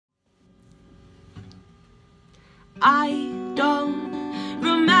I don't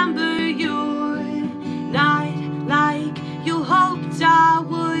remember your night like you hoped I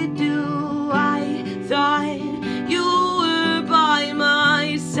would do. I thought you were by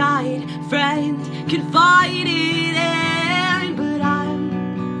my side, friend, confided in, but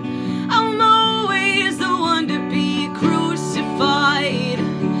I'm always the one to be crucified.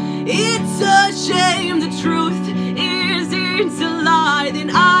 It's a shame the truth isn't a lie, then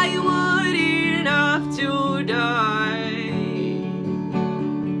I wouldn't have to die.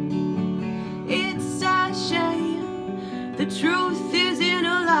 It's a shame the truth isn't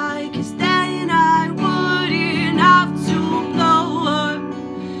a lie, 'cause then I wouldn't have to blow up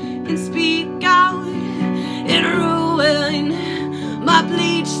and speak out and ruin my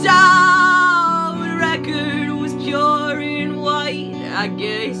bleached out record. Was pure and white, I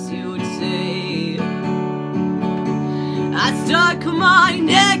guess you'd say. I stuck my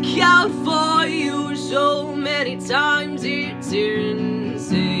neck out for you so many times, it's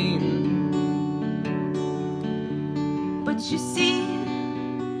insane. But you see,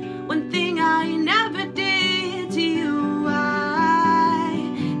 one thing I never did to you, I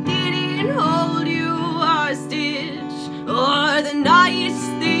didn't hold you hostage, or the nice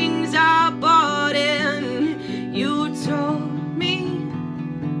things I bought in. You told me,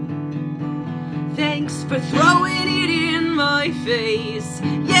 thanks for throwing it in my face.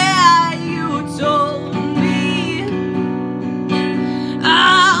 Yeah, you told me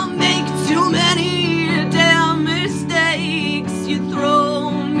I'll make too many damn mistakes. You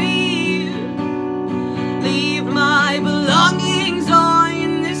throw me, leave my belongings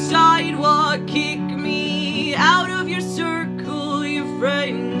on the sidewalk, kick me out of your circle. Your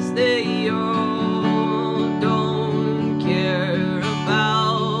friends, they all don't care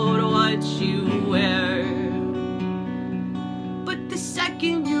about what you wear. But the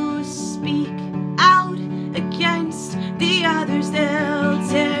second you speak out against the others, they'll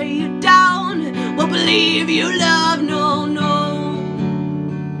tear you down. Won't believe you love, no, no.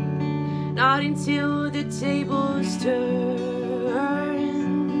 Not until the tables turn.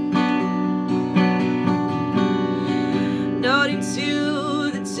 Not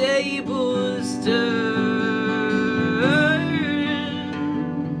until the tables turn.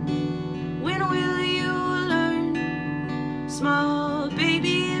 When will you learn, small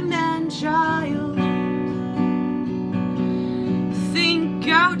baby man child? Think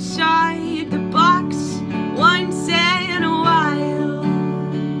outside the box once in a while.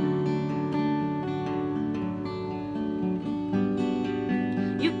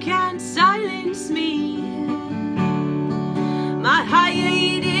 You can't silence me. My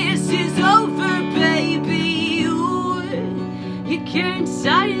hiatus is over, baby. You can't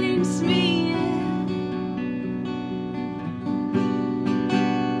silence me.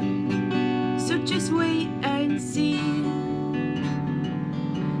 So just wait and see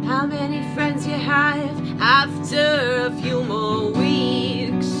how many friends you have after a few more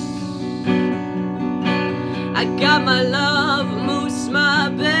weeks. I got my love, Moose, my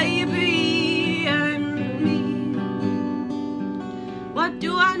baby, and me. What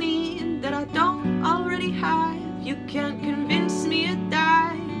do I need that I don't already have? You can't convince me of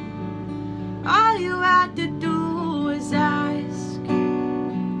that. All you had to do was ask.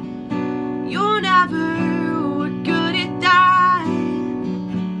 You never were good at that.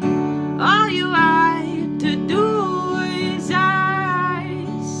 All you had to do was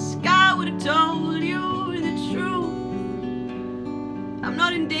ask. I would have told you the truth. I'm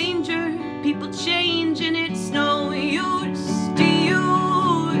not in danger, people change and it's no use to you.